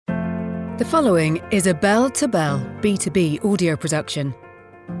The following is a Bell2Bell B2B audio production.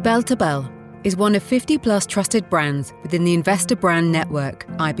 Bell2Bell is one of 50-plus trusted brands within the Investor Brand Network,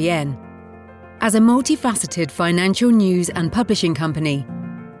 IBN. As a multifaceted financial news and publishing company,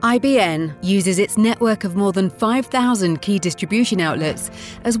 IBN uses its network of more than 5,000 key distribution outlets,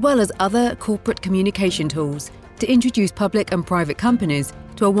 as well as other corporate communication tools, to introduce public and private companies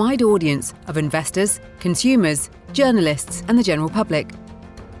to a wide audience of investors, consumers, journalists, and the general public.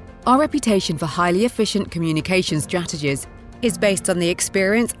 Our reputation for highly efficient communication strategies is based on the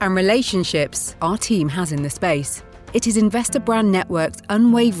experience and relationships our team has in the space. It is Investor Brand Network's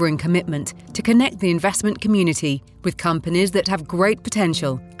unwavering commitment to connect the investment community with companies that have great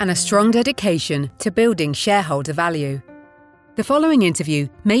potential and a strong dedication to building shareholder value. The following interview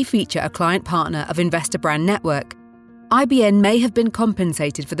may feature a client partner of Investor Brand Network. IBN may have been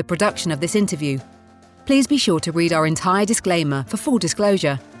compensated for the production of this interview. Please be sure to read our entire disclaimer for full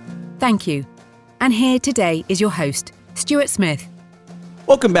disclosure. Thank you. And here today is your host, Stuart Smith.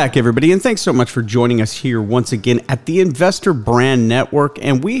 Welcome back, everybody, and thanks so much for joining us here once again at the Investor Brand Network.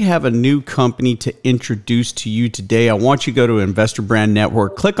 And we have a new company to introduce to you today. I want you to go to Investor Brand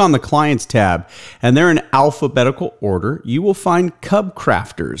Network, click on the Clients tab, and they're in alphabetical order. You will find Cub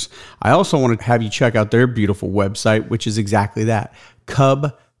Crafters. I also want to have you check out their beautiful website, which is exactly that,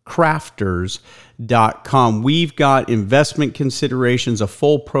 cubcrafters.com. We've got investment considerations, a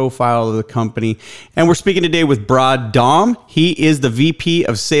full profile of the company, and we're speaking today with Brad Damm. He is the VP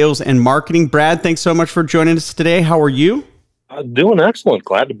of Sales and Marketing. Brad, thanks so much for joining us today. How are you? Doing excellent.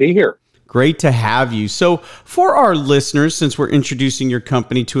 Glad to be here. Great to have you. So for our listeners, since we're introducing your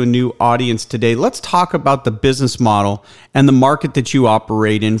company to a new audience today, let's talk about the business model and the market that you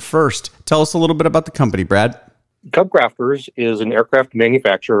operate in first. Tell us a little bit about the company, Brad. Cub Crafters is an aircraft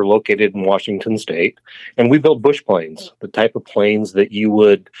manufacturer located in Washington State, and we build bush planes, the type of planes that you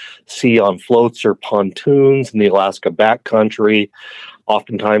would see on floats or pontoons in the Alaska backcountry.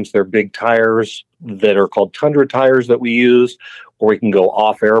 Oftentimes, they're big tires that are called tundra tires that we use, or we can go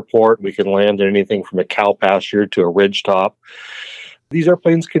off airport. We can land in anything from a cow pasture to a ridge top. These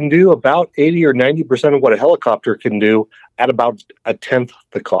airplanes can do about 80 or 90% of what a helicopter can do at about a tenth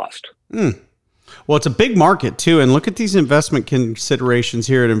the cost. Well, it's a big market, too. And look at these investment considerations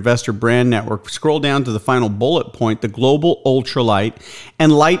here at Investor Brand Network. Scroll down to the final bullet point. The global ultralight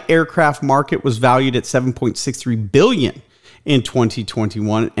and light aircraft market was valued at $7.63 billion in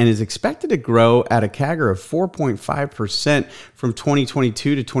 2021 and is expected to grow at a CAGR of 4.5% from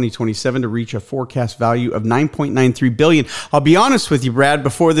 2022 to 2027 to reach a forecast value of $9.93 billion. I'll be honest with you, Brad,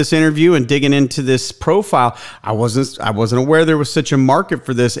 before this interview and digging into this profile, I wasn't aware there was such a market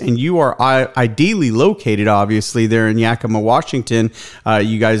for this, and you are ideally located, obviously, there in Yakima, Washington.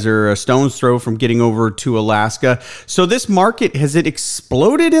 You guys are a stone's throw from getting over to Alaska. So this market, has it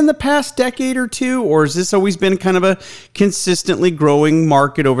exploded in the past decade or two, or has this always been kind of a consistently growing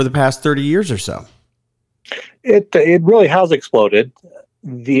market over the past 30 years or so? It really has exploded.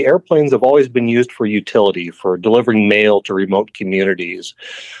 The airplanes have always been used for utility, for delivering mail to remote communities,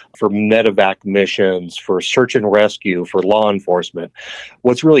 for medevac missions, for search and rescue, for law enforcement.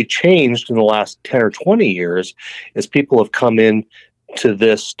 What's really changed in the last 10 or 20 years is people have come in to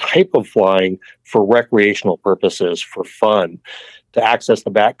this type of flying for recreational purposes, for fun, to access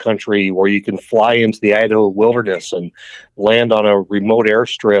the backcountry where you can fly into the Idaho wilderness and land on a remote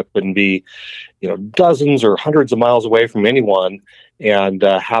airstrip and be, dozens or hundreds of miles away from anyone, and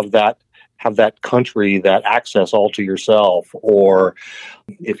have that country, that access all to yourself. Or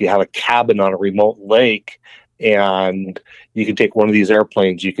if you have a cabin on a remote lake and you can take one of these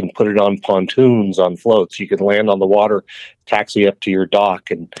airplanes, you can put it on pontoons, on floats, you can land on the water, taxi up to your dock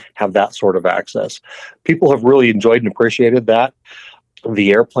and have that sort of access. People have really enjoyed and appreciated that.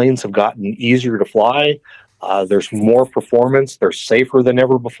 The airplanes have gotten easier to fly. There's more performance. They're safer than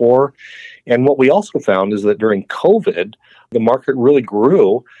ever before. And what we also found is that during COVID, the market really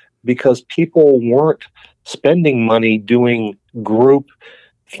grew because people weren't spending money doing group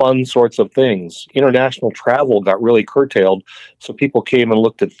fun sorts of things. International travel got really curtailed, so people came and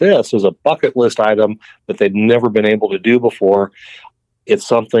looked at this as a bucket list item that they'd never been able to do before. It's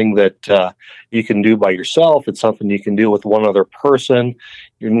something that you can do by yourself. It's something you can do with one other person.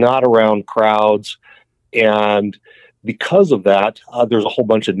 You're not around crowds. And because of that, there's a whole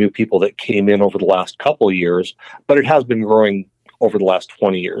bunch of new people that came in over the last couple of years, but it has been growing over the last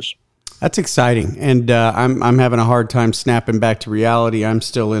 20 years. That's exciting, and I'm having a hard time snapping back to reality. I'm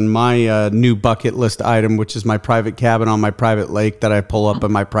still in my new bucket list item, which is my private cabin on my private lake that I pull up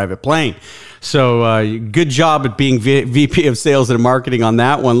in my private plane. So good job at being VP of Sales and Marketing on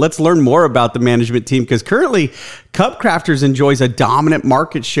that one. Let's learn more about the management team, because currently Cub Crafters enjoys a dominant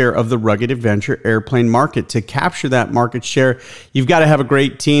market share of the rugged adventure airplane market. To capture that market share, you've got to have a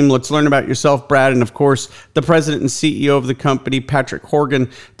great team. Let's learn about yourself, Brad, and of course, the president and CEO of the company, Patrick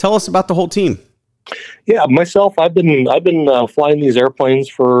Horgan. Tell us about the whole team. Yeah, myself, I've been flying these airplanes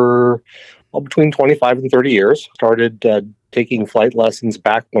for between 25 and 30 years. Started taking flight lessons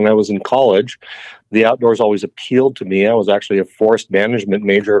back when I was in college. The outdoors always appealed to me. I was actually a forest management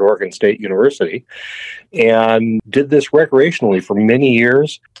major at Oregon State University and did this recreationally for many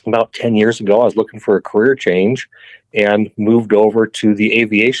years. About 10 years ago, I was looking for a career change and moved over to the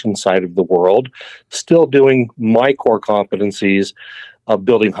aviation side of the world, still doing my core competencies of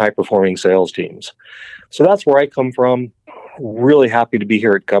building high-performing sales teams. So that's where I come from. Really happy to be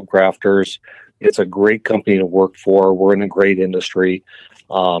here at Cub Crafters. It's a great company to work for. We're in a great industry.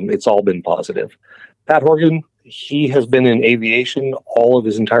 It's all been positive. Pat Horgan, he has been in aviation all of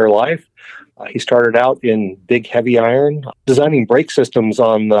his entire life. He started out in big heavy iron. Designing brake systems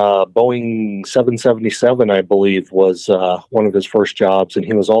on Boeing 777, I believe, was one of his first jobs. And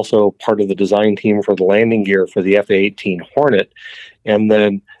he was also part of the design team for the landing gear for the F-A-18 Hornet. And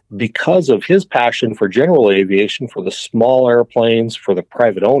then because of his passion for general aviation, for the small airplanes, for the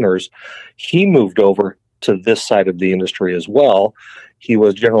private owners, he moved over to this side of the industry as well. He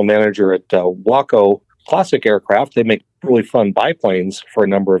was general manager at Waco Classic Aircraft. They make really fun biplanes for a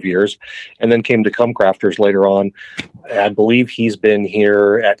number of years, and then came to Cub Crafters later on. I believe he's been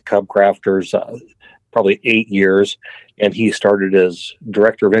here at Cub Crafters probably 8 years, and he started as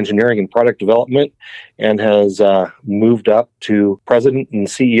director of engineering and product development and has moved up to president and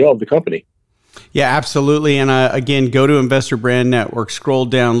CEO of the company. Yeah, absolutely. And again, go to Investor Brand Network, scroll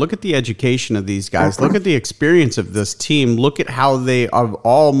down, look at the education of these guys, look at the experience of this team, look at how they are,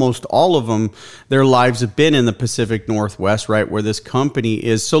 almost all of them, their lives have been in the Pacific Northwest, right, where this company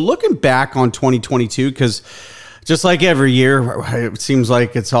is. So looking back on 2022, because just like every year, it seems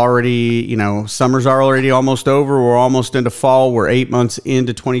like it's already, summers are already almost over. We're almost into fall. We're 8 months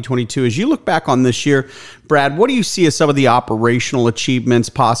into 2022. As you look back on this year, Brad, what do you see as some of the operational achievements,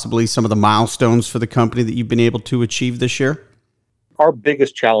 possibly some of the milestones for the company that you've been able to achieve this year? Our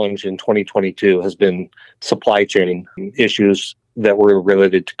biggest challenge in 2022 has been supply chain issues that were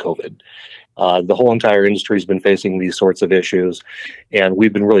related to COVID. The whole entire industry has been facing these sorts of issues, and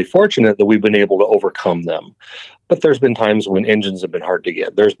we've been really fortunate that we've been able to overcome them. But there's been times when engines have been hard to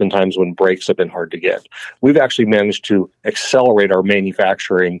get. There's been times when brakes have been hard to get. We've actually managed to accelerate our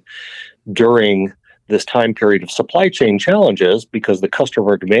manufacturing during this time period of supply chain challenges because the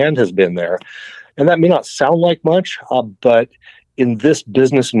customer demand has been there. And that may not sound like much, but in this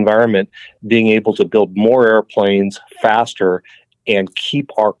business environment, being able to build more airplanes faster and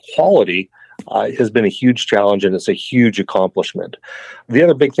keep our quality has been a huge challenge, and it's a huge accomplishment. The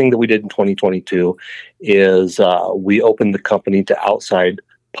other big thing that we did in 2022 is we opened the company to outside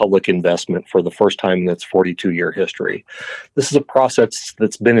public investment for the first time in its 42-year history. This is a process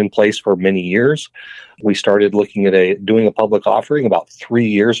that's been in place for many years. We started looking at doing a public offering about 3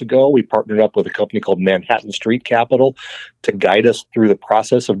 years ago. We partnered up with a company called Manhattan Street Capital to guide us through the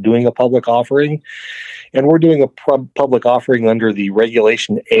process of doing a public offering. And we're doing a public offering under the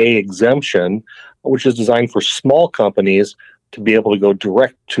Regulation A exemption, which is designed for small companies to be able to go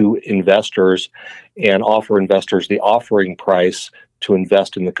direct to investors and offer investors the offering price to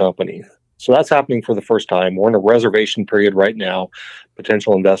invest in the company. So that's happening for the first time. We're in a reservation period right now.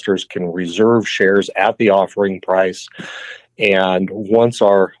 Potential investors can reserve shares at the offering price. And once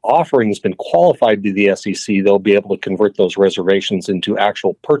our offering has been qualified to the SEC, they'll be able to convert those reservations into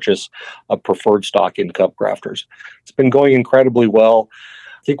actual purchase of preferred stock in Cub Crafters. It's been going incredibly well.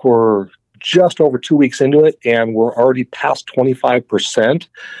 I think we're just over 2 weeks into it, and we're already past 25%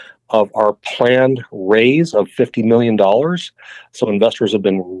 of our planned raise of $50 million. So investors have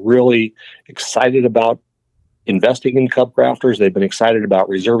been really excited about investing in Cub Crafters. They've been excited about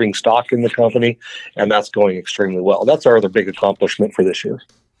reserving stock in the company, and that's going extremely well. That's our other big accomplishment for this year.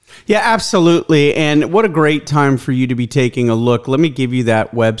 Yeah, absolutely. And what a great time for you to be taking a look. Let me give you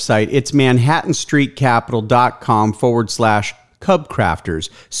that website. It's manhattanstreetcapital.com/Cub Crafters.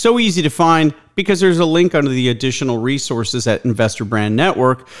 So easy to find. because there's a link under the additional resources at Investor Brand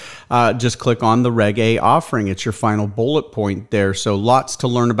Network. Just click on the Reg A offering. It's your final bullet point there. So lots to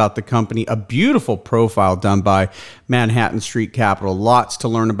learn about the company. A beautiful profile done by Manhattan Street Capital. Lots to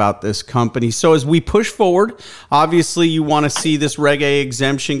learn about this company. So as we push forward, obviously you want to see this Reg A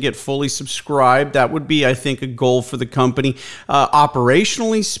exemption get fully subscribed. That would be, I think, a goal for the company.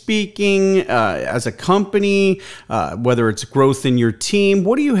 Operationally speaking, as a company, whether it's growth in your team,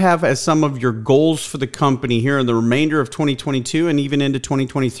 what do you have as some of your goals for the company here in the remainder of 2022 and even into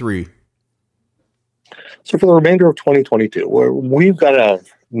 2023? So for the remainder of 2022, we've got a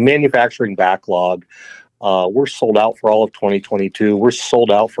manufacturing backlog. We're sold out for all of 2022. We're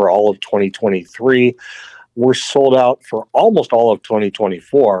sold out for all of 2023. We're sold out for almost all of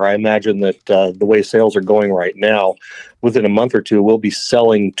 2024. I imagine that the way sales are going right now, within a month or two, we'll be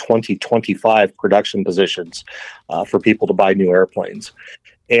selling 2025 production positions for people to buy new airplanes.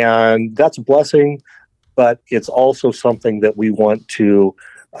 And that's a blessing, but it's also something that we want to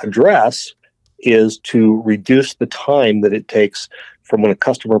address, is to reduce the time that it takes from when a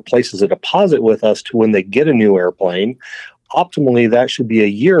customer places a deposit with us to when they get a new airplane. Optimally, that should be a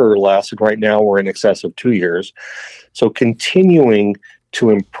year or less, and right now we're in excess of 2 years. So continuing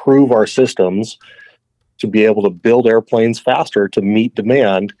to improve our systems to be able to build airplanes faster to meet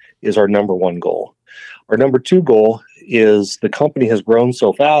demand is our number one goal. Our number two goal is the company has grown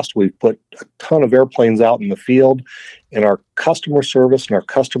so fast. We've put a ton of airplanes out in the field, and our customer service and our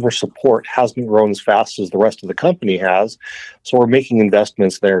customer support hasn't grown as fast as the rest of the company has. So we're making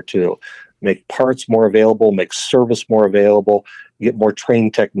investments there too. Make parts more available, make service more available, get more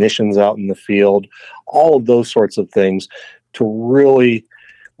trained technicians out in the field, all of those sorts of things to really,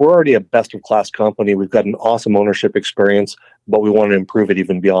 we're already a best of class company. We've got an awesome ownership experience, but we want to improve it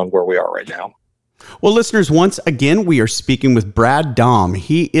even beyond where we are right now. Well, listeners, once again, we are speaking with Brad Damm.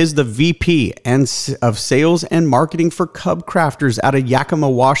 He is the VP of Sales and Marketing for Cub Crafters out of Yakima,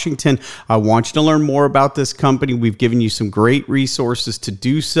 Washington. I want you to learn more about this company. We've given you some great resources to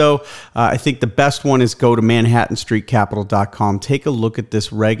do so. I think the best one is go to manhattanstreetcapital.com. Take a look at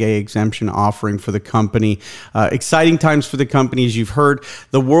this Reg A exemption offering for the company. Exciting times for the company. As you've heard,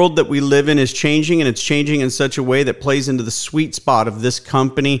 the world that we live in is changing, and it's changing in such a way that plays into the sweet spot of this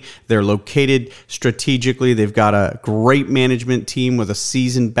company. They're located strategically. They've got a great management team with a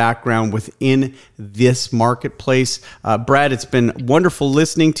seasoned background within this marketplace. Brad, it's been wonderful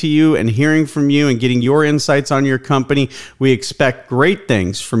listening to you and hearing from you and getting your insights on your company. We expect great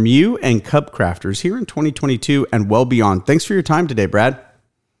things from you and Cub Crafters here in 2022 and well beyond. Thanks for your time today, Brad.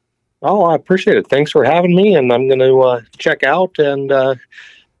 Oh, I appreciate it. Thanks for having me, and I'm going to check out and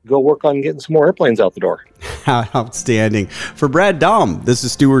go work on getting some more airplanes out the door. Outstanding. For Brad Damm, this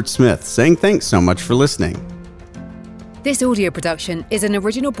is Stuart Smith saying thanks so much for listening. This audio production is an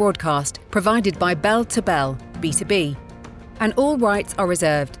original broadcast provided by Bell2Bell, B2B, and all rights are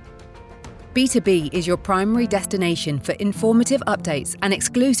reserved. B2B is your primary destination for informative updates and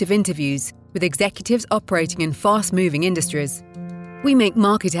exclusive interviews with executives operating in fast-moving industries. We make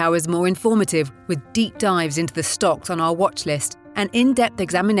market hours more informative with deep dives into the stocks on our watch list and in-depth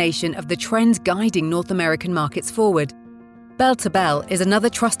examination of the trends guiding North American markets forward. Bell2Bell is another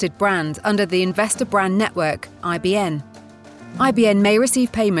trusted brand under the Investor Brand Network, IBN. IBN may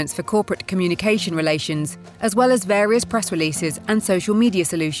receive payments for corporate communication relations, as well as various press releases and social media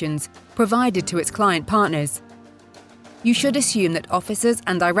solutions provided to its client partners. You should assume that officers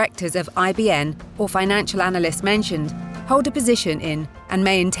and directors of IBN or financial analysts mentioned hold a position in and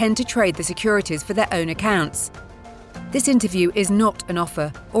may intend to trade the securities for their own accounts. This interview is not an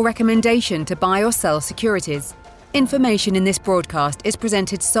offer or recommendation to buy or sell securities. Information in this broadcast is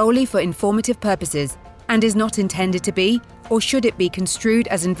presented solely for informative purposes and is not intended to be, or should it be construed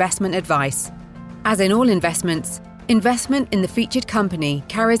as investment advice. As in all investments, investment in the featured company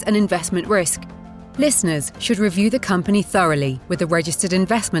carries an investment risk. Listeners should review the company thoroughly with a registered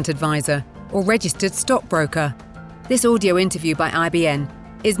investment advisor or registered stockbroker. This audio interview by IBN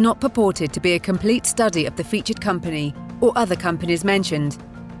is not purported to be a complete study of the featured company or other companies mentioned.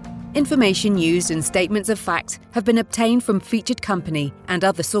 Information used in statements of fact have been obtained from featured company and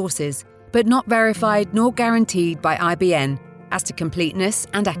other sources, but not verified nor guaranteed by IBN as to completeness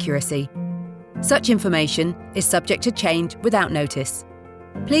and accuracy. Such information is subject to change without notice.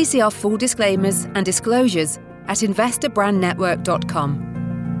 Please see our full disclaimers and disclosures at investorbrandnetwork.com.